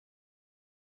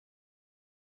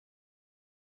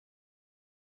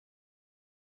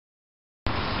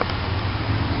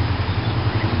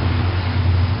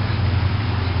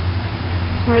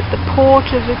We're at the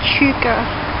port of Echuca,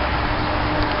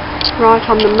 right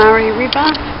on the Murray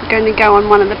River. We're going to go on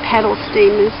one of the paddle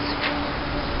steamers.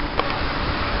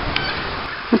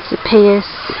 That's the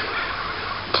PS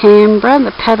Canberra,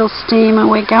 the paddle steamer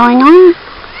we're going on.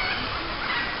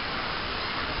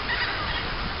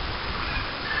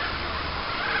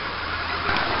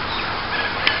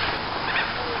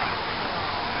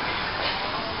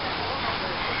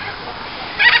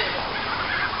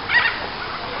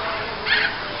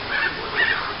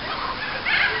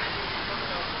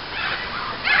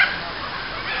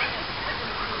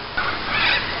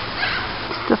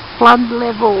 The flood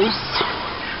levels,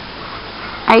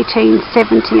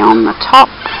 1870 on the top,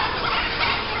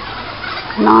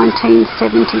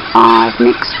 1975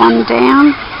 next one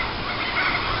down,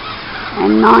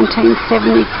 and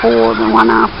 1974 the one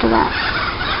after that.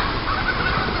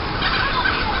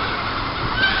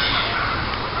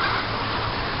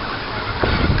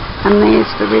 And there's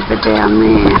the river down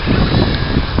there.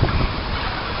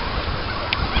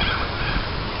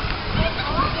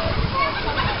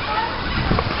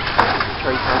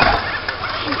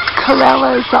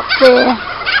 Corellas up there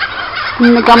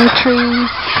in the gum trees.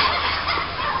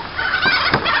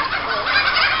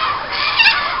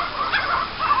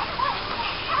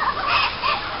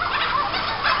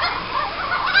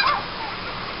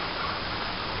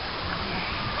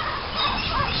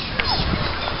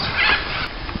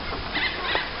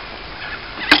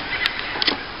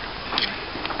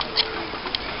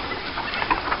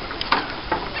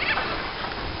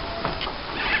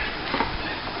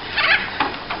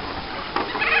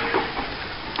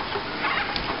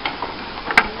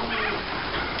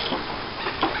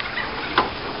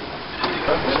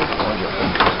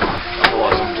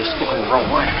 Otherwise I'm just looking the wrong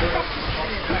way.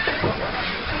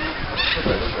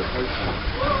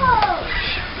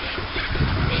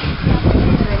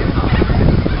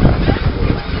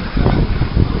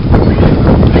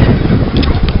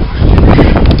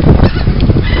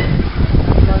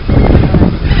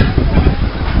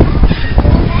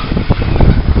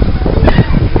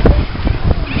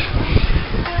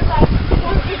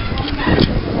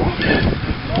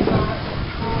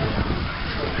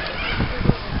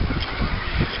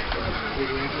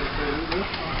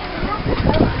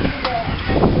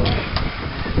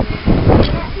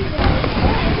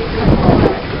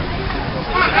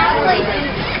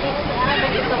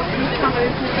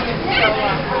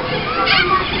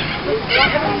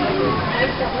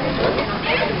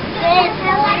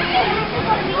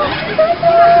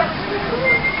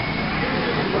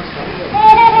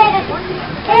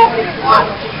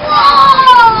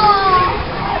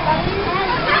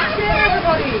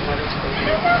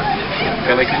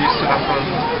 Billy, can you sit up on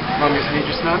Mummy's knee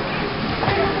just now?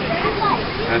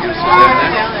 And you sit down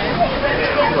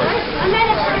there?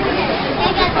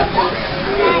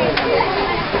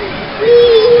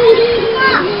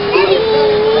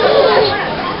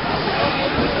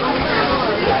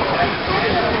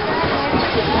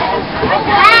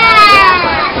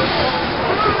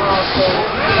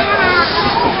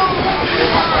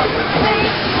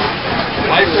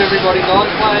 Wait for everybody,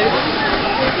 guys, wait.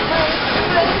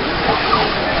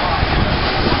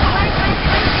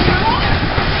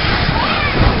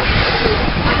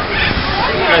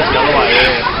 Goes the other way,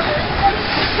 yeah.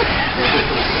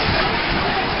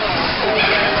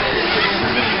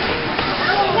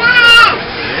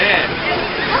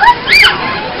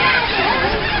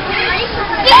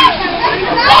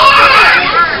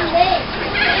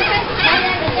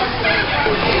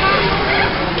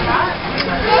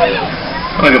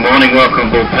 Well, good morning, welcome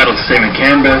aboard Paddle Steamer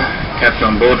Canberra. Captain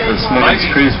on board for this morning's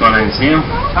cruise. My name's Neil.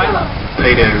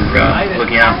 Peter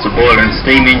looking after the boiler and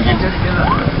steam engine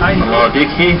on the lower deck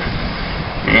here.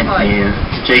 Anthony,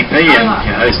 GP, and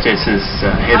your hostesses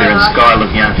Heather and Sky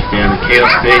looking after down the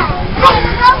kiosk there.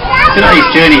 Today's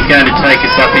journey is going to take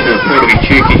us up into the port of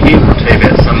Echuca here. We'll tell you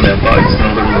about some of our boats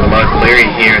and a little of the local area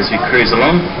here as we cruise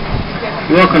along.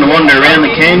 You're welcome to wander around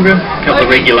the Canberra. A couple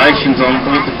of regulations on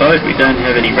board the boat. We don't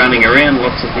have any running around,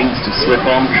 lots of things to slip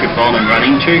on, trip on and run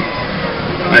into.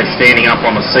 No standing up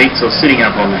on the seats or sitting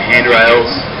up on the handrails.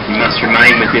 You must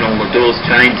remain within all the doors,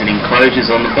 chains and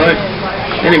enclosures on the boat.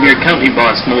 And if you're accompanied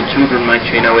by small children, make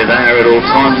sure you know where they are at all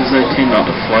times, as they tend not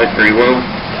to float very well.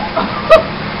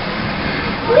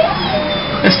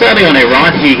 Now, starting on our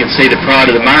right here, you can see the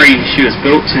Pride of the Murray. She was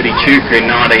built to Echuca in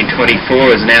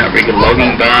 1924 as an outrigger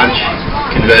logging barge,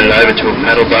 converted over to a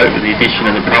paddle boat with the addition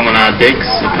of the promenade decks,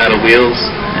 the paddle wheels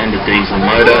and a diesel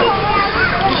motor.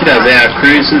 She does hour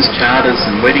cruises, charters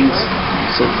and weddings,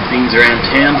 sorts of things around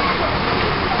town.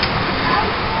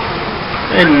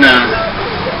 Then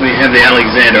we have the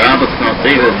Alexander Arbuthnot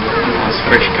there with a nice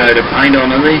fresh coat of paint on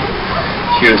her there.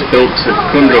 She was built at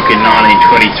Kundruk in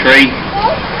 1923.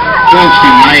 Launched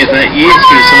in May of that year.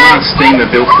 She was the last steamer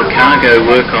built for cargo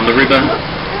work on the river. There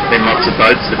have been lots of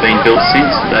boats that have been built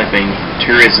since. They've been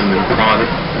tourism and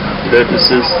private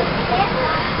purposes.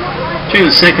 During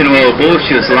the Second World War,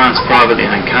 she was the last privately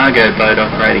owned cargo boat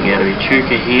operating out of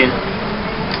Echuca here.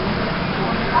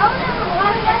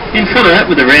 In front of that,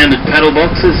 with the rounded paddle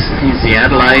boxes, is the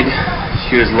Adelaide.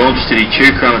 She was launched at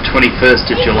Echuca on the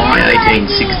 21st of July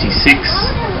 1866.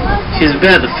 She's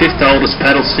about the 5th oldest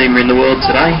paddle steamer in the world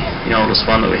today, the oldest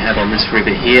one that we have on this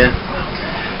river here.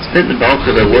 Spent the bulk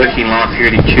of her working life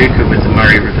here at Echuca with the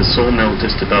Murray River sawmill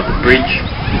just above the bridge.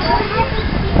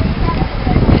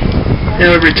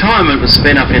 Now, her retirement was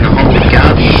spent up in the Hollywood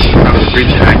Gardens in front of the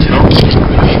Bridge Hotel. If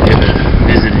you ever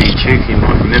visited Echuca, you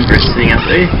might remember us sitting up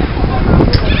there.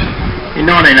 In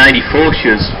 1984, she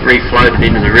was refloated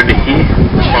into the river here.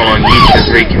 The following year, she was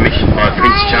recommissioned by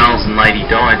Prince Charles and Lady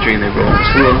Di during their royal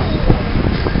tour.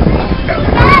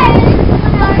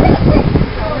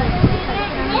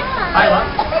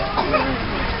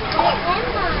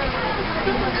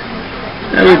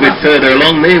 A little bit further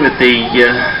along there with the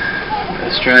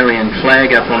Australian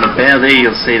flag up on the bow there,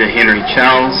 you'll see the Henry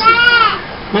Charles.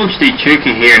 Launched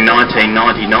Echuca here in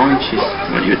 1999. She's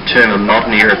what you would term a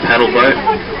modern era paddle boat,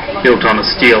 built on a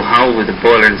steel hull with a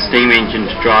boiler and steam engine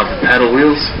to drive the paddle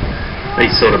wheels.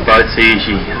 These sort of boats are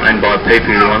usually owned by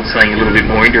people who want something a little bit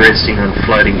more interesting than a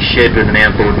floating shed with an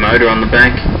outboard motor on the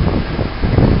back.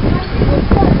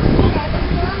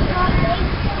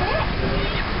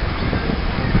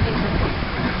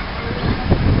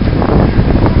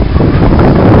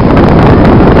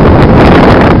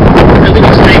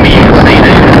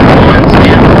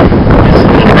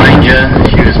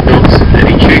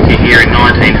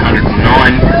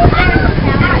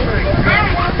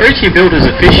 Originally built as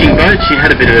a fishing boat, she had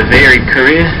a bit of a varied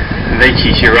career. Eventually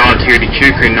she arrived here at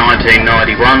Echuca in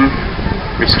 1991,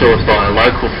 restored by a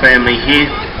local family here.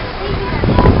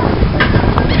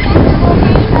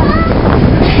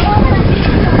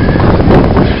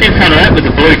 In front of that, with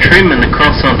the blue trim and the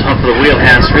cross on top of the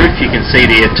wheelhouse roof, you can see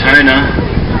the Echuca.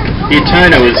 The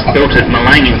Echuca was built at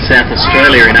Malang in South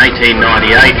Australia in 1898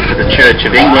 for the Church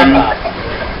of England.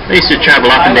 They used to travel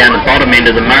up and down the bottom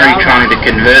end of the Murray trying to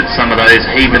convert some of those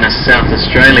heathenist South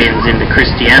Australians into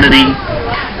Christianity.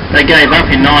 They gave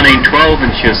up in 1912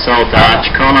 and she was sold to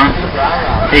Arch Connor.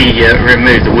 He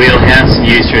removed the wheelhouse and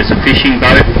used her as a fishing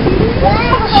boat.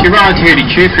 She arrived here at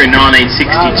Echuca in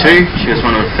 1962. She was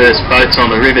one of the first boats on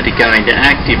the river to go into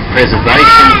active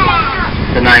preservation.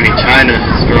 The name Echuca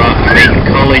is derived from Eton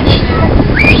College.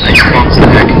 They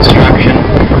sponsored her construction.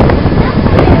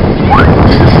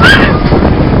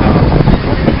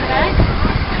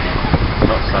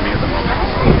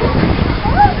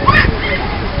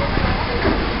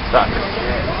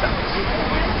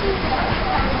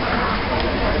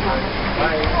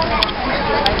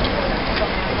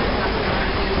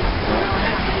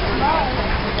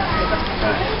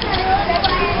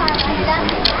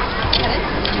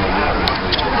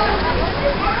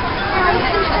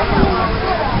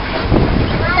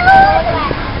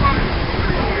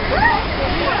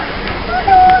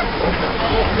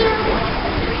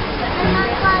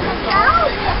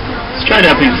 Straight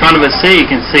up in front of us there you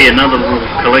can see another little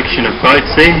collection of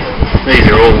boats there. These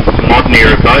are all modern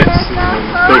era boats,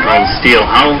 built on steel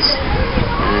hulls,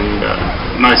 and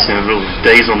most of them have a little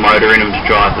diesel motor in them to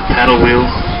drive the paddle wheels.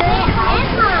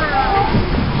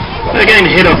 We're going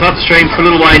to head off upstream for a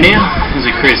little way now. As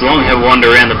we cruise along, have a wander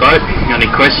around the boat. If you've got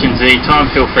any questions anytime,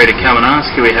 feel free to come and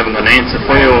ask. If we haven't got an answer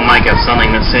for you, we'll make up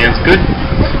something that sounds good.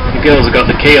 The girls have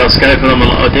got the kiosk open on the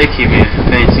lower deck if you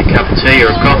fancy a cup of tea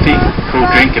or a coffee, cool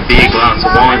drink, a beer, glass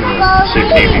of wine, or a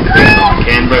souvenir if you're cruising on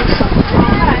Canberra.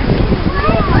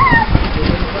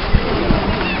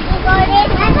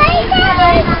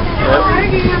 Right.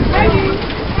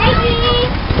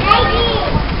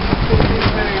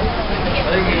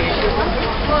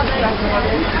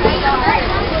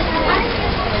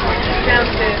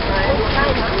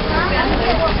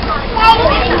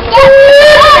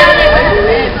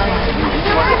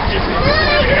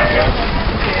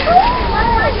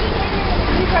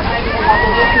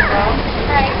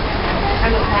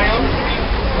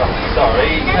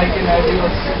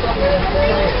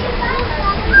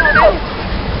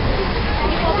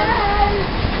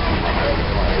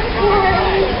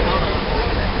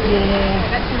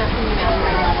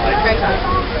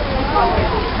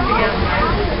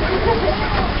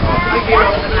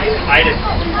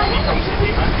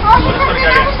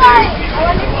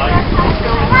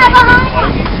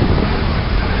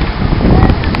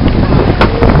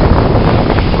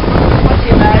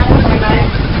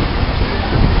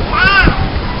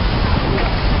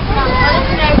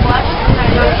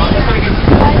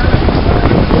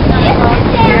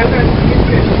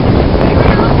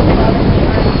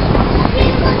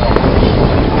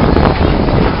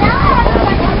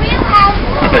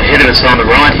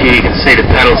 see the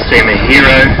paddle steamer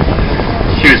Hero.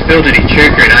 She was built at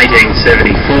Echuca in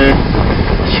 1874.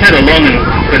 She had a long and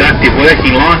productive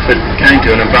working life but came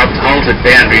to an abrupt halt at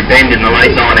Boundary Bend in the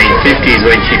late 1950s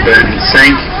when she burnt and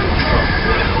sank.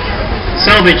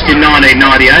 Salvaged in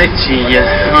 1998, she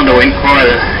underwent quite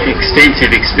an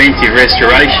extensive, expensive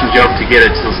restoration job to get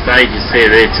her to the stage you see her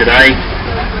there today.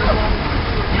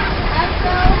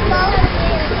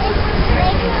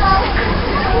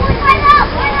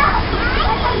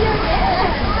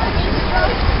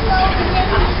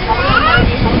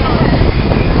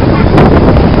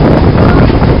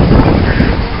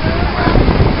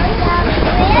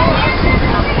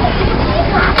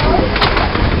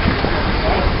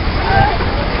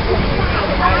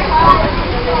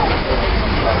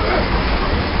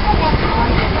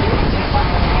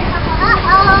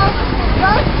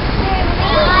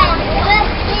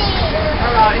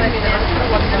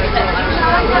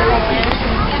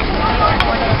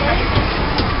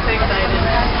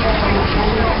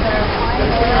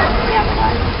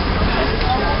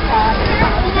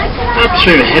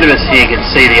 Upstream ahead of us here you can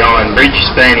see the Iron Bridge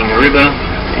spanning the river.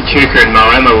 Echuca and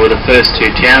Moama were the first two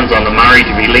towns on the Murray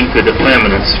to be linked with a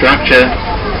permanent structure.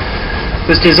 It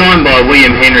was designed by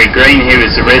William Henry Green, who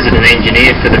was the resident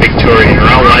engineer for the Victorian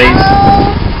Railways.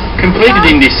 Completed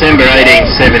in December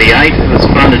 1878, it was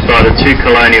funded by the two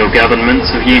colonial governments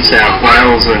of New South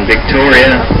Wales and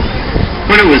Victoria.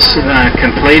 When it was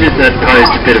completed, that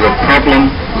posed a bit of a problem.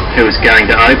 Who was going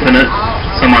to open it?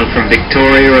 Someone from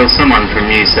Victoria or someone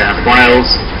from New South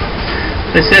Wales.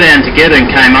 They sat down together and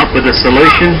came up with a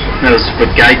solution. That was to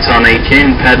put gates on each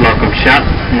end, padlock them shut,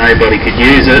 nobody could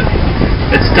use it.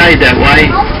 It stayed that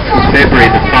way till February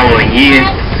the following year,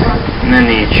 and then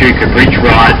the Echuca Bridge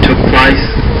riot took place.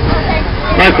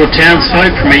 Local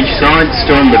townsfolk from each side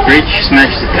stormed the bridge,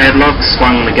 smashed the padlocks,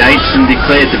 swung the gates and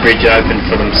declared the bridge open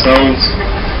for themselves.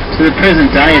 To the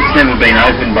present day it's never been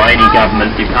opened by any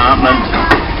government department.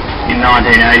 In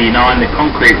 1989 the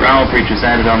concrete rail bridge was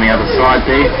added on the other side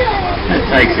there. That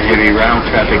takes the heavy rail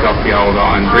traffic off the old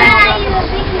iron bridge.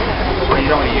 Well, you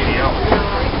don't want to use it.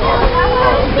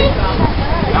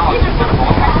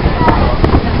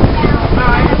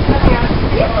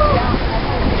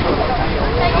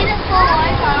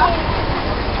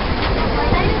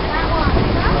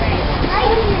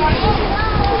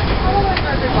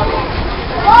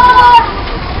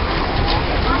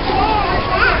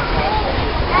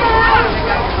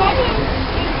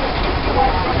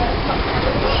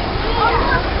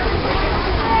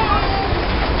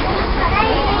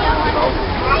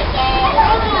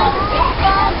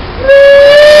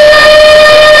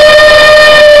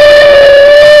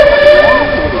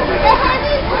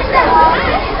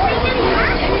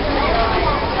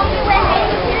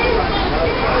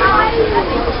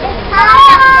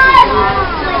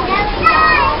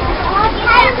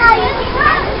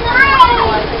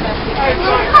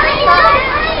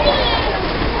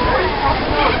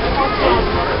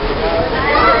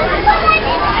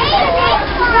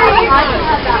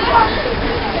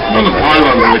 On the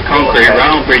pylons of the concrete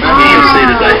rail bridge here you'll see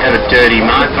that they have a dirty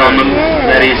mark on them.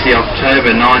 That is the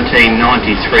October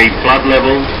 1993 flood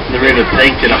level. The river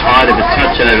peaked at a height of a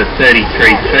touch over 33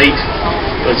 feet.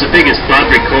 It was the biggest flood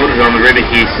recorded on the river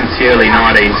here since the early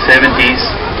 1970s.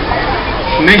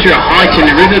 To measure a height in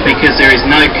the river because there is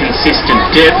no consistent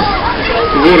depth.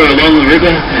 The water along the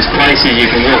river, there's places you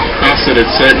can walk across it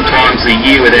at certain times of the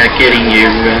year without getting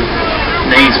your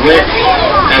knees wet.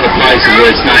 Other places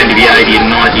where it's known to be 80 and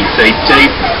 90 feet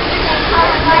deep.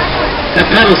 Our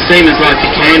paddle steamers like the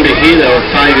Canberra here, they were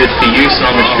favoured for use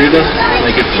on this river.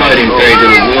 They could float in very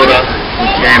little water.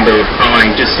 The Canberra were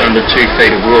crying just under 2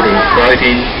 feet of water to float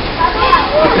in.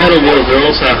 The paddle wheels are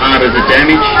also harder to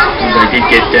damage. If they did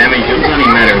get damaged, it was only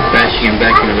a matter of bashing them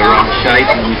back into the right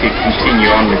shape and you could continue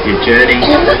on with your journey.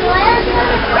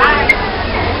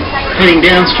 Heading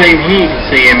downstream here you can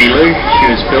see Emmylou. She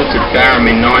was built at Barham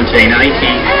in 1980.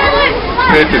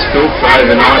 Purpose built for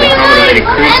overnight accommodated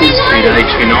cruises for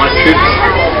day-to night trips.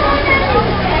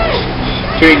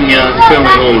 During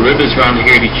filming All Rivers Run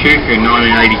here at Echuca in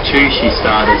 1982 she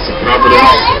started as the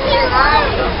Providence.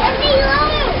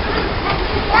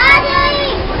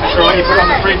 That's right, you put it on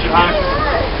the fridge at home.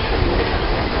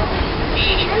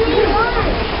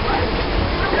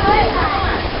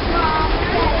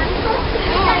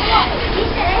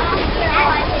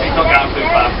 He's not going too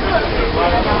far.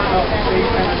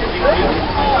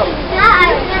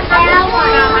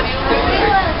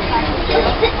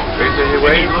 Where's your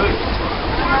way?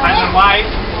 Take them away.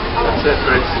 That's it,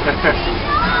 Chris.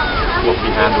 Walk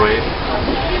behind wave.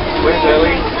 Where's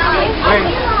Ellie?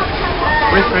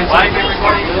 Where's Chris? Wave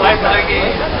everybody. Wave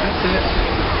Logie. That's it.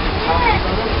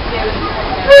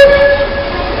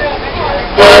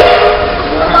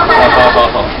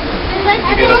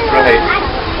 You get us right.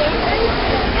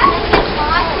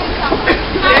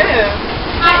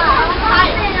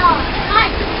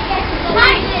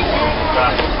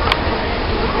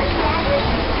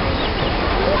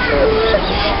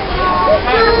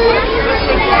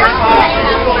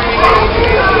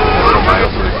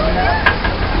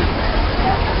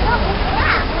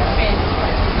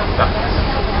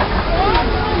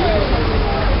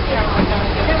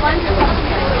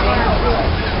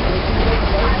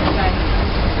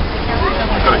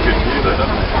 Got a good view there,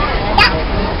 doesn't it?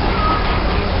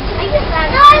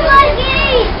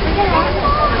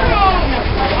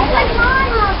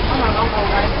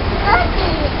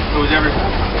 Who's ever?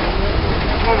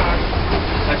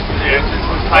 That's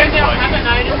tight,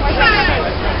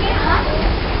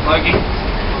 Lucky.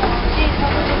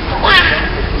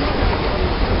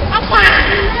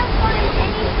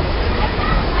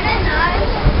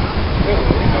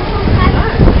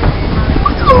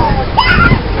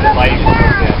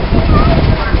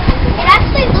 It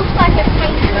actually looks like a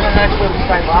painting.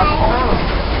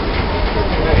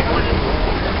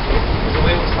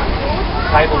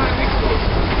 Table next to it.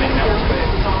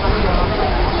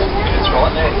 It's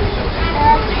right there.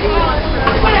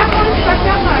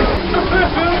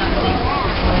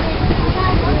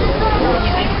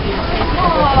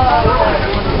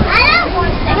 I don't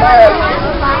want to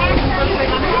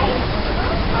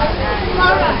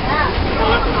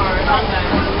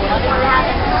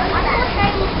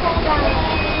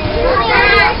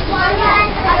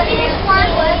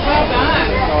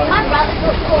my brother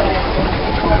put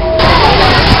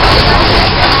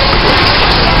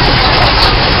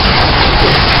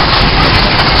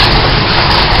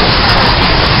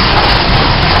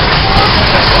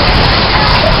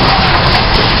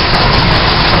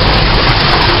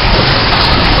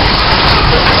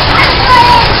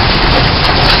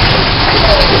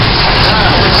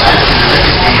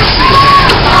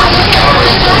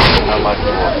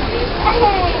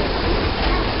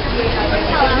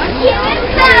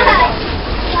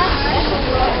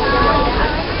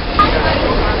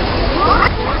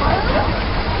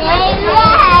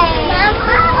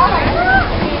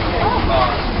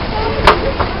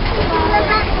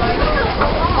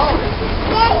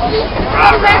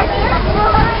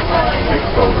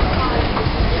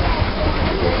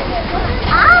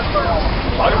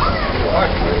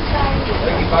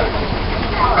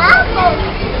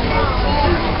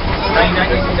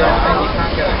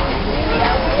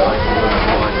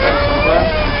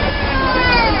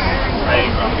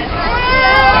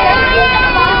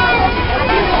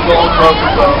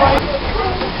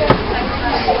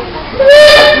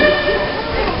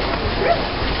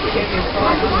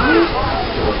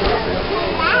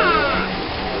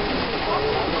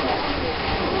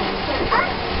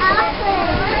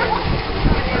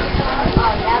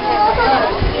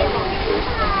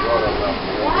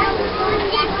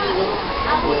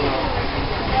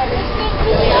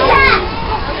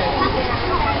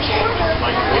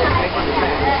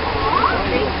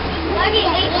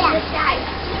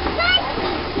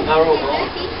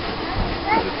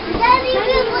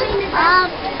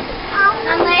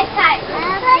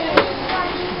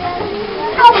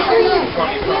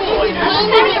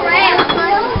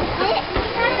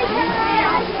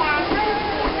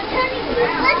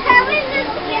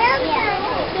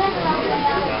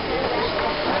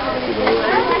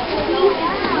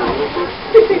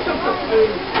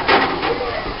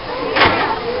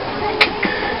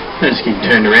As you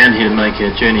turn around here to make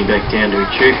a journey back down to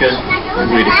Echuca,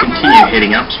 we're to continue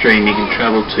heading upstream. You can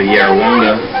travel to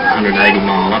Yarrawonga, 180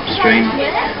 mile upstream.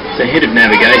 It's ahead of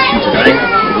navigation today.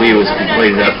 The wheel was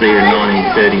completed up there in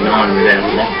 1939 without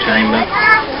a lock chamber.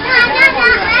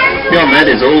 Beyond that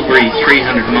is Albury,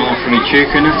 300 mile from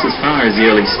Echuca, and that's as far as the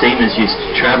early steamers used to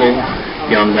travel.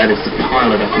 Beyond that is the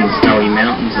Pilot up in the Snowy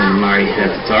Mountains, and Murray has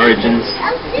its origins.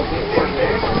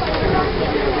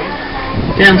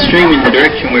 Downstream in the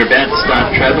direction we're about to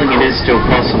start travelling, it is still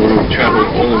possible to travel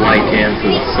all the way down to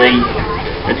the sea.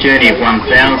 A journey of 1,066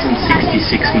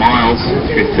 miles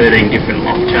through 13 different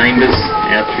lock chambers,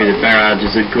 out through the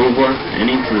barrages of Goolwa and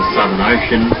into the Southern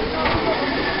Ocean.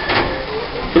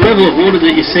 The level of water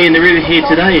that you see in the river here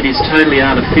today, it is totally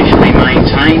artificially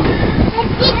maintained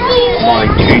by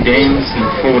 2 dams and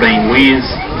 14 weirs.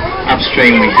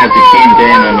 Upstream we have the Hume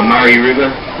Dam on the Murray River,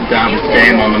 the Dartmouth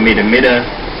Dam on the Mildura.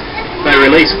 They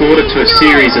release water to a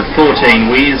series of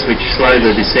 14 weirs which slow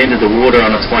the descent of the water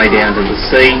on its way down to the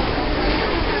sea.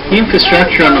 The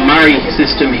infrastructure on the Murray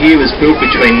system here was built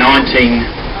between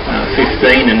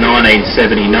 1915 and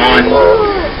 1979.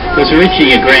 There was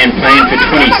originally a grand plan for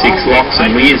 26 locks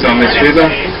and weirs on this river.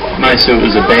 Most of it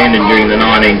was abandoned during the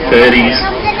 1930s.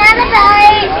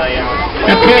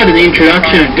 Now, prior to the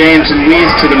introduction of dams and weirs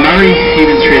to the Murray,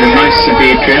 even through the most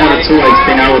severe drought, it's always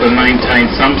been able to maintain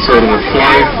some sort of a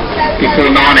flow. Before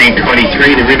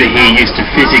 1923, the river here used to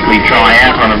physically dry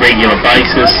out on a regular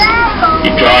basis.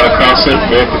 You'd drive across it,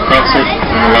 walk across it.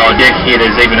 On the lower deck here,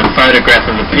 there's even a photograph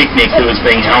of a picnic that was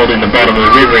being held in the bottom of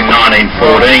the river in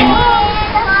 1914.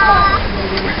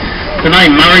 The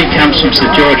name Murray comes from Sir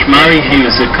George Murray. He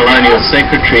was the colonial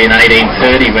secretary in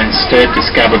 1830 when Sturt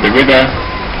discovered the river.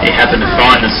 He happened to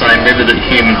find the same river that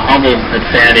Hume and Hobble had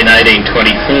found in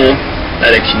 1824.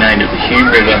 They'd actually named it the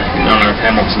Hume River in honour of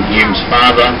Hamilton Hume's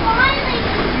father.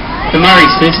 The Murray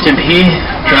system here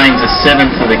drains a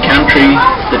seventh of the country.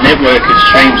 The network of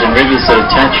streams and rivers that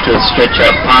attach to it stretch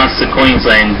up past the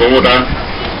Queensland border,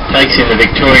 takes in the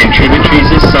Victorian tributaries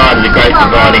this side of the Great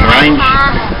Dividing Range.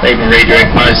 They even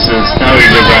redirect most of the Snowy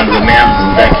River under the mountains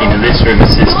and back into this river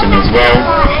system as well.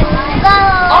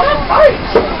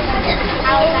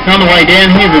 On the way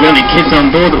down here, if we've got any kids on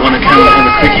board that want to come and have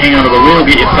a quick hang onto the wheel,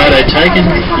 get your photo taken,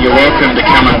 you're welcome to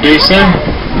come and do so.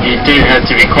 You do have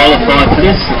to be qualified for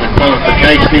this, and the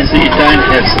qualification is that you don't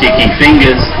have sticky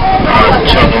fingers. I'll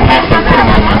chop them off and put them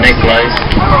on my necklace.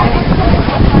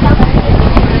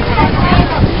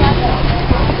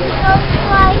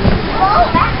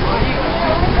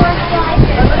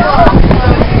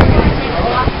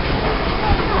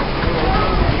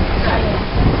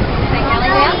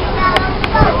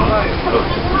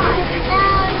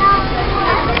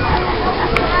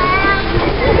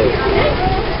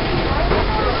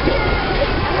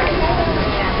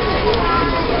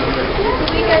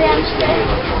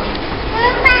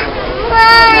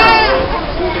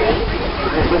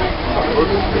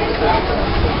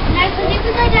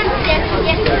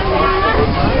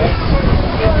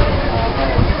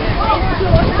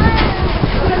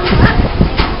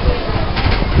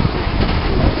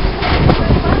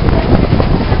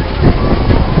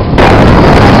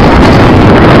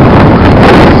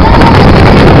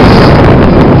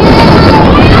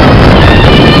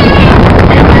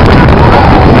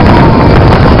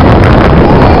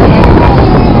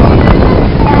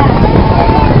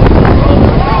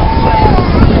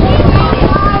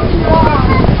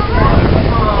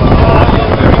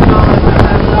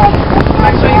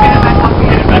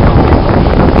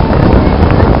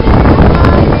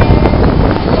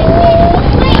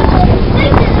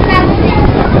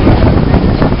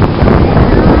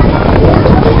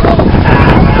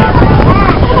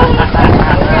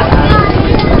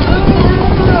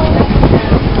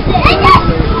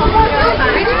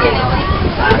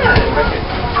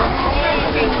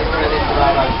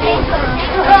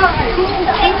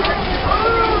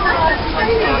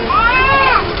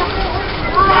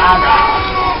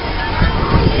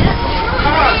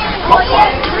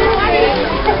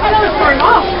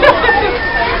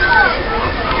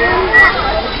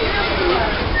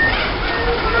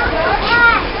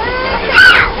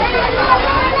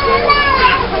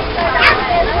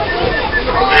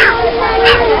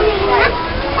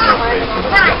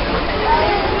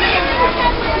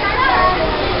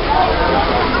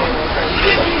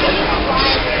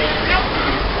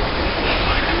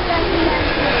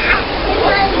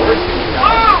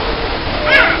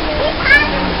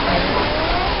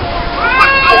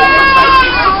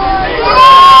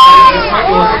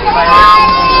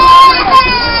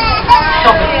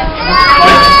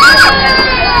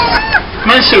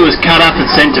 Most of it was cut up and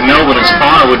sent to Melbourne as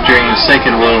firewood during the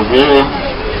Second World War.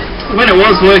 When it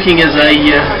was working as a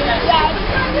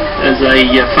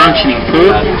functioning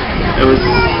port, it was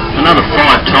another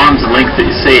 5 times the length that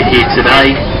you see it here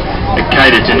today. It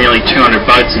catered to nearly 200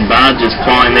 boats and barges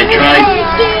plying their trade.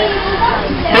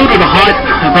 Built at a height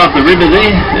above the river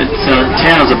there, it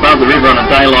towers above the river on a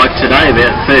day like today,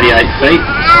 about 38 feet.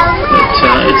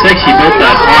 But it's actually built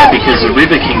that high because the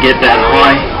river can get that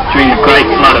high. During the Great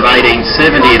Flood of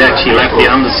 1870, it actually lapped the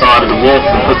underside of the wharf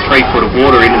and put 3 foot of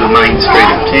water into the main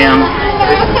street of town.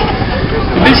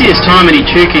 The busiest time in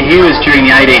Echuca here was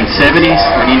during the 1870s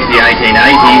and into the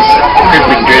 1880s.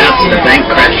 Crippling droughts and a bank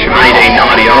crash from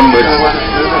 1890 onwards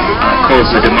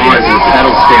caused the demise of the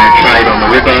paddle steamer trade on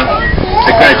the river.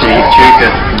 So gradually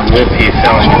Echuca and the wharf here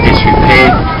fell into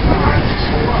disrepair.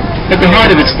 At the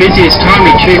height of its busiest time,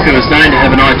 Echuca was known to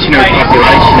have an itinerant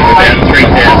population of about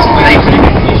 3,000 people.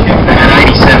 They had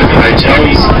 87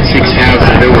 hotels, 6 houses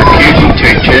of ill repute,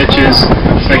 2 churches,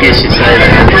 so I guess you'd say they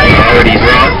had their priorities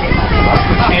right.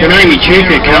 The name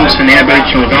Echuca comes from the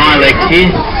Aboriginal dialect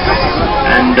here,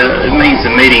 and it means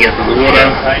the meeting of the water,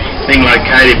 being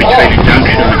located between the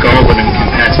junction of the Goolwa and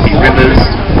Capacity rivers.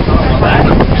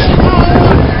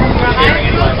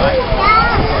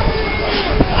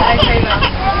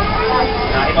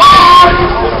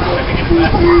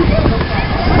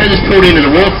 I just pulled into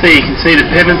the wharf there. You can see the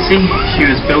Pevensey. She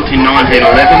was built in 1911.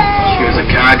 She was a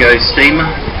cargo steamer.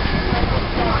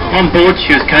 On board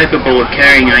she was capable of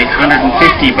carrying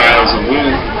 850 bales of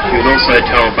wool. She would also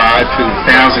tow a barge with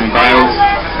 1,000 bales.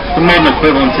 The modern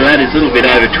equivalent to that is a little bit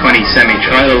over 20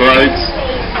 semi-trailer loads.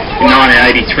 In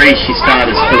 1983 she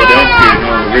started as Philadelphia and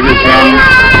all the rivers run.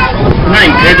 The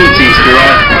name Pevensey is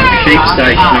derived from a sheep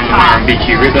station on the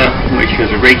Murrumbidgee River, where she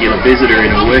was a regular visitor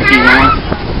in her working life.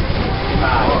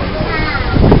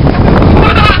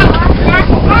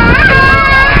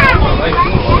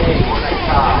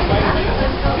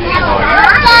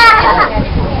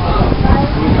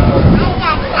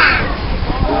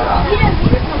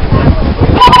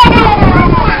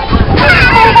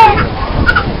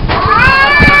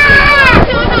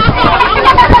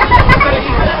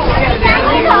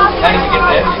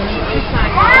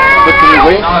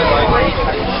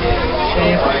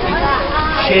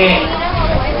 Share.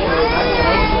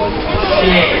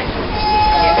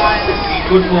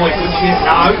 Good boy, good share.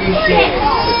 No, you share.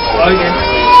 Logan.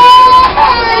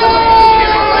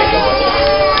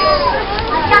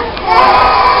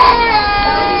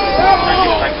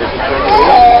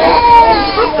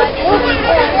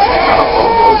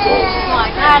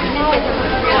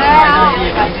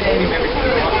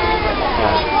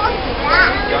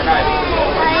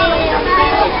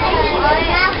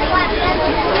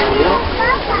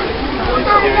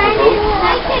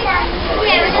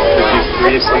 Were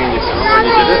you singing your song when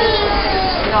you did it?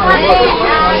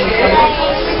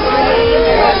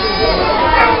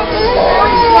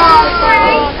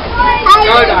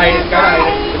 Go to Aiden, go to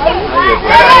Aiden.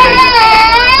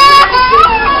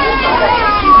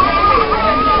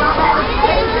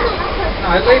 No,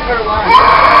 leave her alone.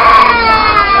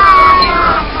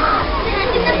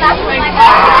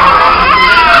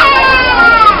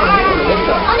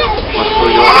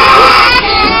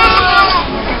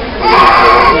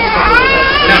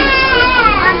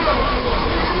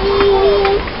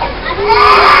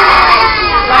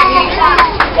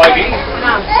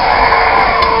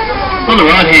 On the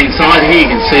right hand side here you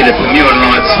can see the Bermuda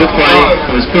Light slipway.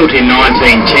 It was built in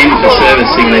 1910 for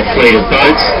servicing their fleet of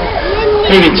boats.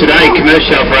 Even today,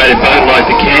 commercially operated boat like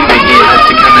the Canberra here has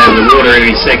to come out of the water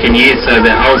every second year so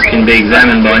their hulls can be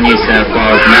examined by New South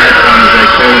Wales Maritime, as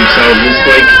they call themselves this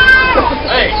week.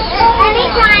 Hey.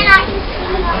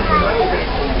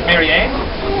 Mary Ann?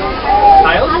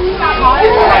 Taylor?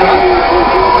 Taylor, you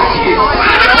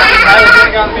want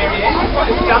to go to Mary Ann?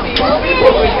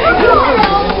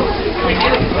 We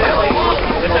did it early.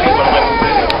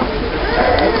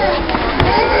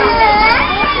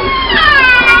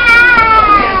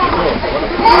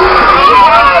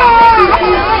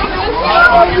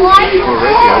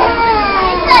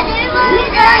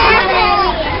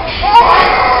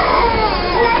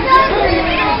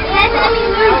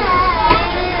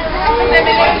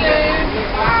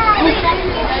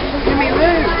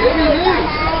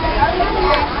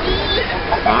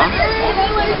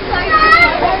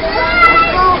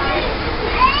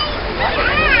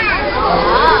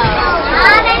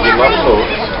 You love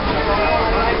thoughts.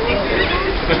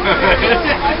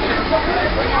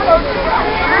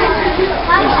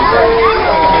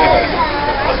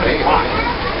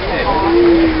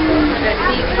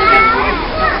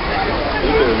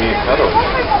 You're giving me a cuddle.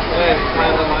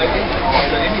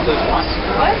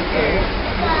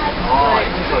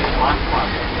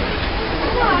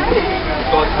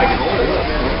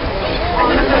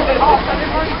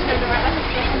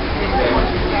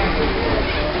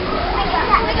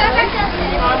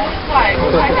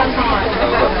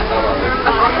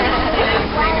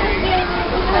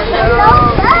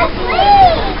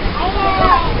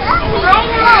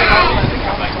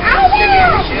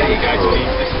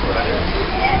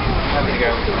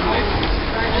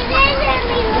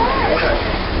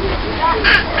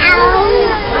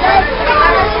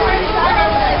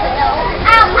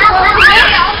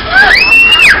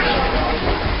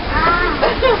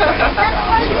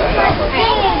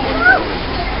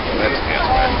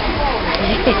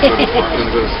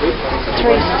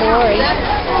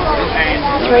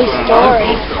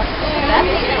 Three-story.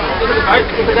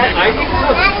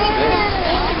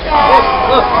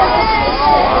 Look.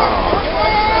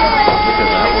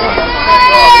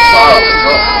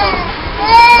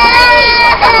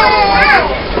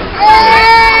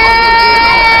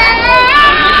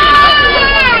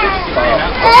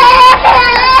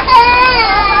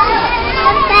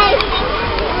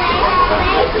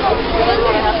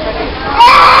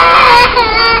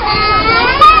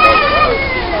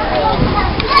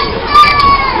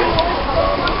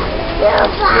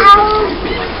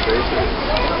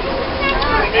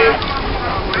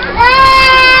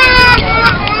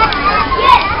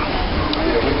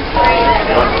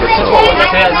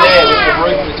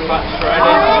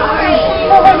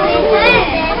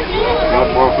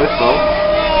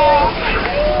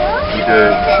 do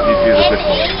the zip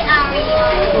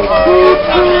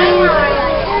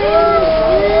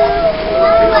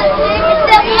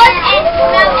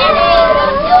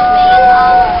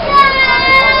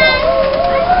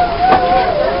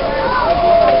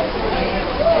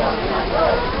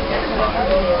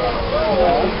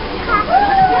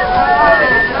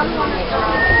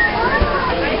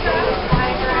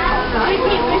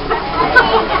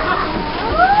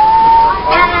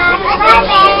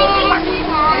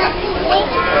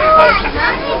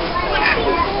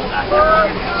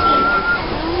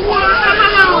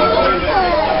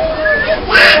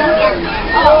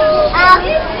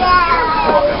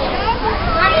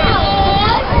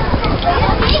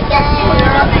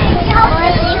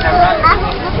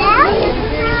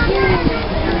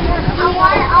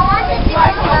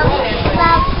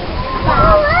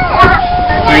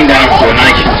Named after the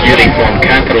nation's uniform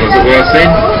capital as it was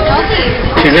then.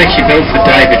 She was actually built for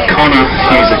David Connor.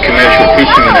 He was a commercial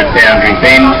fisherman at Boundary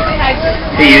Bend.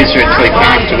 He used her until he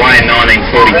passed away in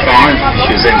 1945.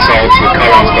 She was then sold to the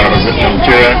Collins brothers at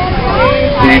Mildura.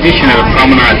 With the addition of a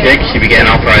promenade deck, she began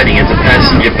operating as a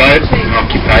passenger boat, an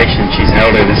occupation she's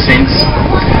held ever since.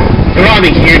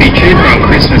 Arriving here in Echuca on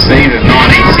Christmas Eve of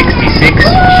 1966,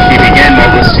 she began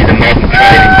what was the modern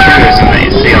trade in tourism that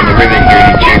you see on the river here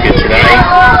in Echuca today.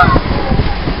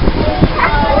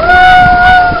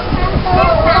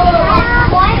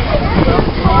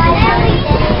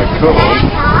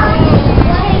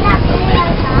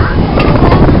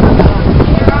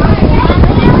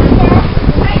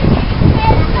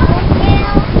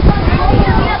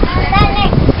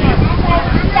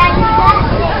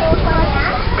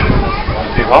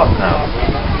 Hot now.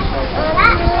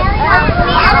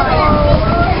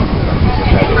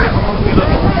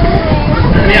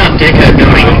 The Art Deco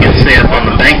building you can see up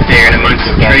on the bank there and amongst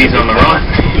the trees on the right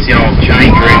is the old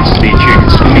change rooms to the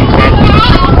Echuca Swimming Club.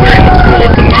 We're in the pool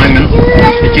at the moment.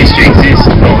 It used to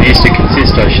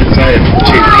consist, I should say, of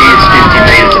 2 piers 50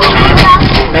 metres apart.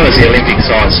 That was the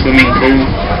Olympic-sized swimming pool.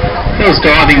 There was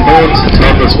diving boards, a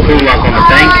toddler's pool up on the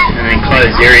bank, and an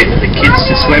enclosed area for the kids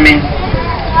to swim in.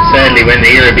 Sadly, when the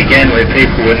era began where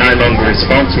people were no longer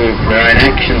responsible for their own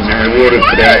actions and rewarded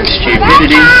for their own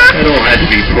stupidity, it all had to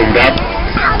be pulled up.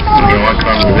 The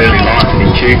icons of early life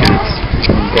in Echuca, it's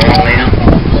gone now.